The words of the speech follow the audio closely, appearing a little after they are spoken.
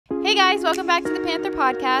Hey guys, welcome back to the Panther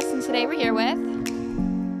Podcast, and today we're here with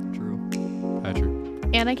Drew,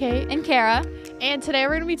 Patrick, Anna Kate, and Kara. and today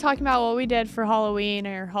we're gonna be talking about what we did for Halloween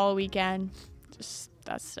or Halloween weekend, just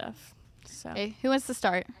that stuff. So Hey, who wants to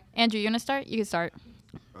start? Andrew, you want to start? You can start.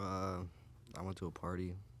 I went to a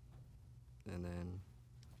party, and then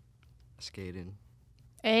skated.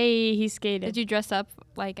 hey, he skated. Did you dress up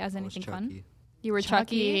like as I was anything fun? Chucky. You were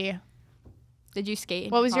Chucky. Did you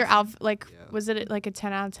skate? What was your outfit like? Yeah. Was it like a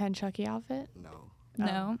 10 out of 10 Chucky outfit? No,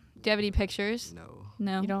 No. Do you have any pictures? no.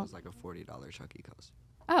 No. You It don't. was like a $40 Chucky costume.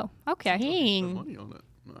 Oh, okay. Put Dang, money on it.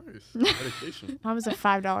 Nice. Dedication. that was a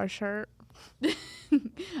 $5 shirt. All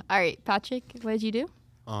right, Patrick, what did you do?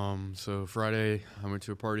 So Friday I went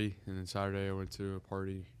to a party, and then Saturday I went to a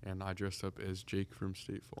party, and I dressed up as Jake from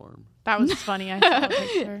State Farm. That was funny. I saw the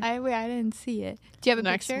picture. I didn't see it. Do you have a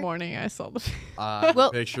Next picture? morning, I saw the.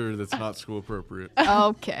 Well- Picture that's not school appropriate.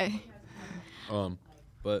 Okay.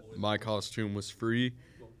 But my costume was free.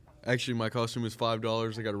 Actually, my costume was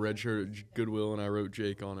 $5. I got a red shirt at Goodwill, and I wrote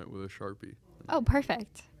Jake on it with a Sharpie. Oh,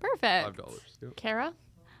 perfect. Perfect. $5. Yep. Kara?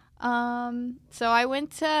 So I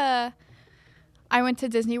went to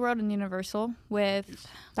Disney World and Universal with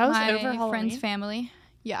That was my over friend's Halloween? family.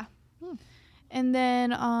 Yeah. And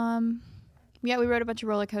then yeah, we rode a bunch of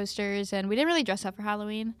roller coasters, and we didn't really dress up for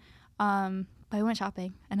Halloween. But we went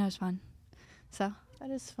shopping, and it was fun. So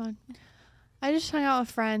That is fun. I just hung out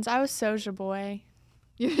with friends. I was Soulja Boy.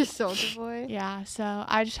 you're a soldier boy. Yeah, so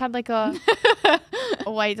I just had like a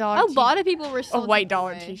white dollar. A lot of people were a Soulja white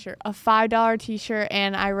dollar Boy. T-shirt, a $5 T-shirt,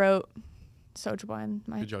 and I wrote Soulja Boy on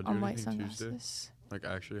my Did y'all do on white anything Tuesday? sunglasses. Like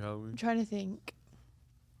actually Halloween. I'm trying to think.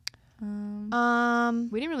 We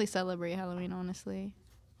didn't really celebrate Halloween, honestly.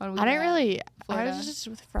 When we I were didn't at really. I Florida. was just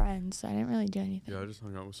with friends. I didn't really do anything. Yeah, I just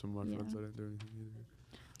hung out with some of my friends. Yeah. I didn't do anything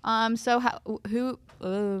either. So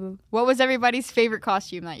what was everybody's favorite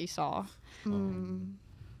costume that you saw? My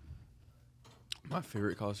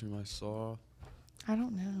favorite costume I saw. I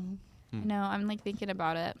don't know. No, I'm like thinking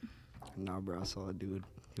about it. Nah, bro, I saw a dude.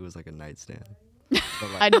 He was like a nightstand.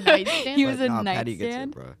 A nightstand. He was a Patty gets it,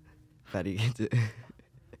 nightstand? bro. Patty gets it.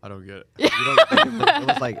 I don't get it. You don't, it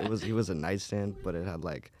was like he was a nightstand, but it had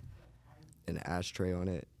like an ashtray on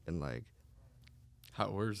it, and like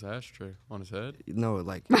Where's the ashtray? On his head? no,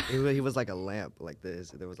 like he was like a lamp, like this.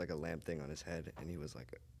 There was like a lamp thing on his head, and he was like,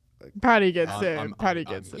 Patty gets I'm- Patty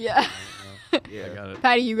I'm- gets I'm- it. Yeah. I yeah. got it.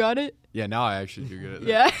 Patty, you got it? Yeah, now I actually do get it.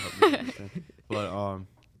 Yeah. That helped me understand. But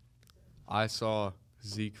I saw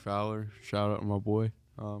Zeke Fowler. Shout out to my boy.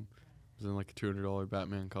 Was in like a $200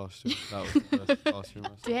 Batman costume. That was the best costume I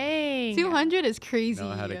saw. Dang. 200 is crazy. No,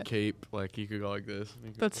 I had a cape. Like he could go like this. And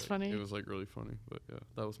he could That's like- funny. It was like really funny. But yeah,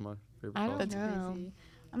 that was my favorite I don't costume. That's know. crazy.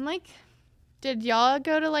 I'm like, Did y'all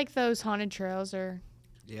go to like those haunted trails or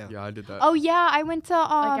Yeah. Yeah, I did that. oh yeah, I went to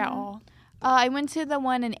like at all? I went to the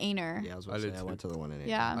one in Aner. Yeah, I was I about to did say I too. went to the one in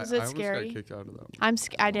Yeah. Was I it almost scary? got kicked out of that one.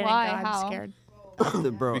 I didn't Why? go. I'm How? scared.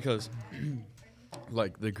 it. Bro, Because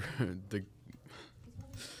like the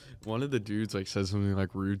one of the dudes like said something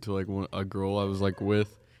like rude to like a girl I was like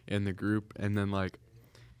with in the group, and then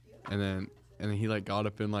he like got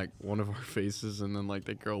up in like one of our faces, and then like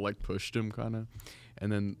the girl like pushed him kind of,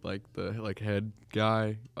 and then like the like head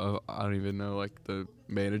guy, I don't even know, like the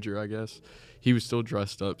manager I guess, he was still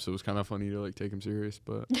dressed up, so it was kind of funny to like take him serious,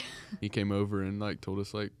 but he came over and like told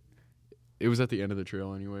us like it was at the end of the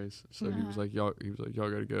trail anyways, so he was like y'all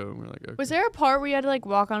gotta go, and we're like okay. Was there a part where you had to like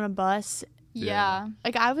walk on a bus? Yeah.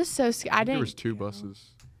 Like I was so scared. I There didn't. was 2 buses.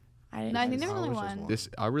 I didn't. No, I think there I was only was just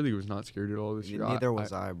one. I really was not scared at all this year. neither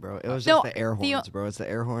was I, bro. It was No, just the air the- horns, bro. It's the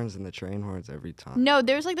air horns and the train horns every time. No,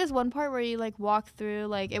 there's like this one part where you like walk through,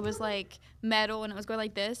 like it was like metal and it was going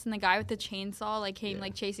like this, and the guy with the chainsaw like came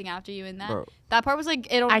like chasing after you in that. Bro. That part was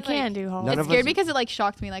like it. Only, I can't like, do None Halloween. It of scared us- me because it like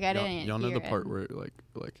shocked me. Like I Y'all, didn't. y'all know hear the part it. where like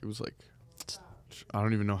it was like I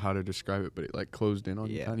don't even know how to describe it, but it like closed in on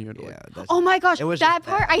you, Yeah, and you had to yeah. like That's, Oh my gosh, It was that just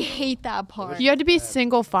part bad. I hate that part. You had to be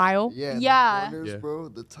single file. yeah. Yeah. The corners, Yeah. bro.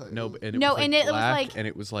 The title. no, but- and it No, was like and it was, black, like- and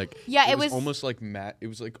it was like Yeah, it was- almost like matte. It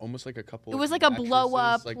was like almost like a couple. It was like a mattresses, blow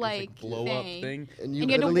up, it was like, blow up thing. thing. And you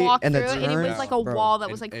had to walk and through the it, and it was turns, like a bro. wall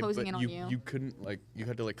that was like And- closing but in on you. You couldn't like you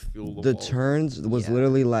had to like feel the The wall. turns was Yeah.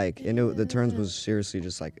 literally like, the turns was seriously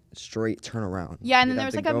just like straight turn around. Yeah, and then You'd there have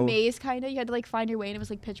was to like a go- maze kind of. You had to like find your way, and it was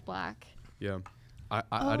like pitch black. Yeah.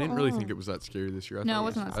 I didn't really think it was that scary this year. I No, it thought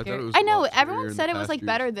wasn't that I thought scary. it was I a know lot everyone scarier in said the it was past like years.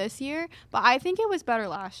 better this year, but I think it was better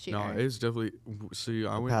last year. No, it was definitely. See,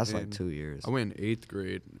 I went Past in, like 2 years. I went in 8th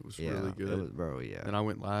grade. It was yeah, really good. It was, bro, yeah. And I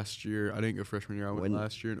went last year. I didn't go freshman year. I went When-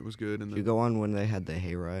 last year, and it was good. And you then, go on when they had the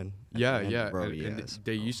hayride. at yeah, the end? yeah. Bro, and yes.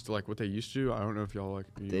 they used to like what they used to do. I don't know if y'all like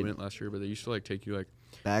you They- went last year, but they used to like take you like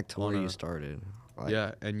Back to on where a- you started. Like,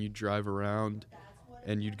 Yeah, and you'd drive around,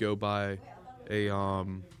 and you'd go by a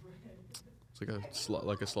it's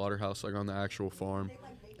like a slaughterhouse, like on the actual farm,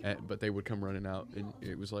 but they would come running out, and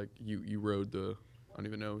it was like you rode the. I don't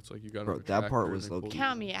even know. It's like you got. Bro, on a that part tractor was and they low pulled key you.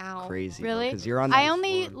 Count me out. crazy. Really? Because you're on. I those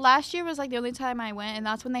only farms. last year was like the only time I went, and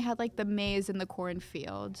that's when they had like the maze in the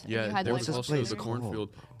cornfield. and Yeah, you had there to, was like, What's also this the place called? cornfield.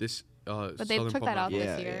 This But they Southern took that out Pomegranate.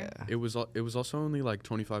 Yeah, this year. yeah. It was also only like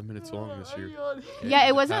 25 minutes long this year. Yeah, In it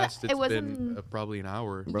the wasn't- past, it it's wasn't- been, probably an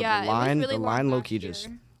hour. Bro, Yeah, the it was line, really the long line last low key year. just.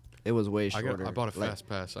 It was way I shorter. bought a Like, fast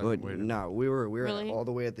pass. I but didn't wait. nah, we were Really? all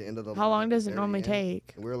the way at the end of the. How line long at the does it very normally end.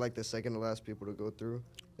 take? We were like the second to last people to go through,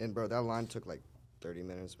 and bro, that line took like 30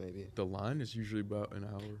 minutes maybe. The line is usually about an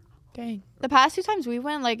hour. Dang. The past 2 times we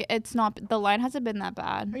went, like it's not the line hasn't been that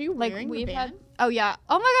bad. Are you like wearing the we've had? band? Oh yeah.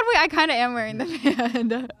 Oh my god, wait, I kind of am wearing the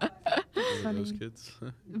band. One of those Funny. kids.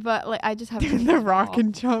 But like I just haven't. Dude, the rock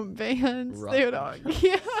and jump bands. Rock Dude, and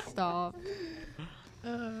yeah. Stop.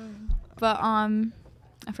 But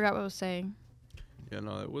I forgot what I was saying. Yeah,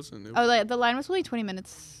 no, it wasn't. It Oh, like the line was only 20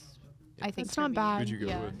 minutes. I think That's for not me. bad. Who'd you go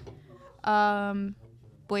yeah. with?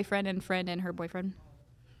 Boyfriend and friend and her boyfriend.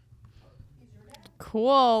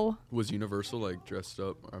 Cool. Was Universal like dressed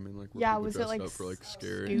up? I mean, like were Yeah, people was it, dressed like, up for like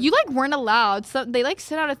scary? stupid? You like weren't allowed. So they like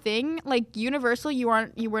sent out a thing like Universal. You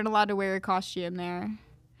weren't allowed to wear a costume there.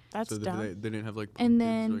 That's So dumb. they didn't have like And pumpkins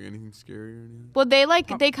then- or like anything scary or anything. Well,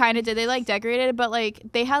 they kind of did. They like decorated it, but like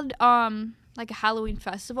they had like a Halloween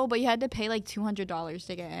festival, but you had to pay like $200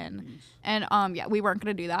 to get in. And yeah, we weren't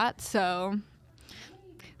gonna do that. So,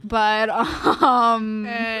 but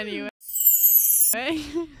Anyway.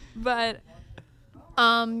 but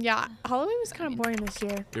Yeah, Halloween was kind of boring this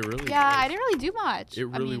year. It really. yeah, was. I didn't really do much. It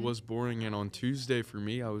I really mean, was boring, and on Tuesday for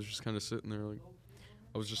me, I was just kind of sitting there like,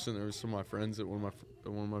 I was just sitting there with some of my friends at one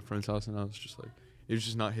of my friends' house, and I was just like, it was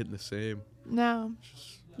just not hitting the same. No.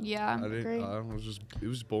 Yeah. I Great. it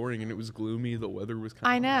was boring and it was gloomy. The weather was kind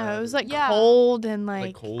of. I know. It was like Yeah. cold and like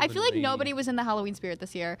like, cold. I feel and like rainy. nobody was in the Halloween spirit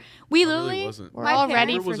this year. We I really literally wasn't. we're my all parents-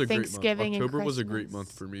 ready October for was a great month. Thanksgiving and October was a great Christmas.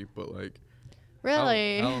 month for me, but like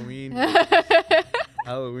Really? Halloween.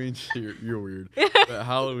 Halloween, you're weird. But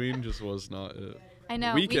Halloween just was not it. I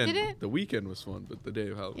know. Weekend, We didn't. the weekend was fun, but the day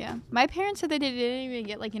of Halloween. Yeah. My parents said they didn't even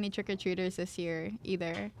get like any trick or treaters this year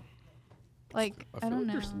either. Like I I feel don't like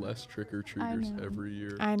know. there's less trick or treaters know. every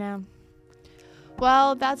year. I know.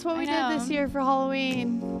 Well, that's what I we did this know. year for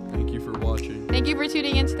Halloween. Thank you for watching. Thank you for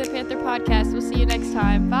tuning into the Panther Podcast. We'll see you next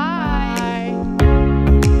time. Bye. Bye.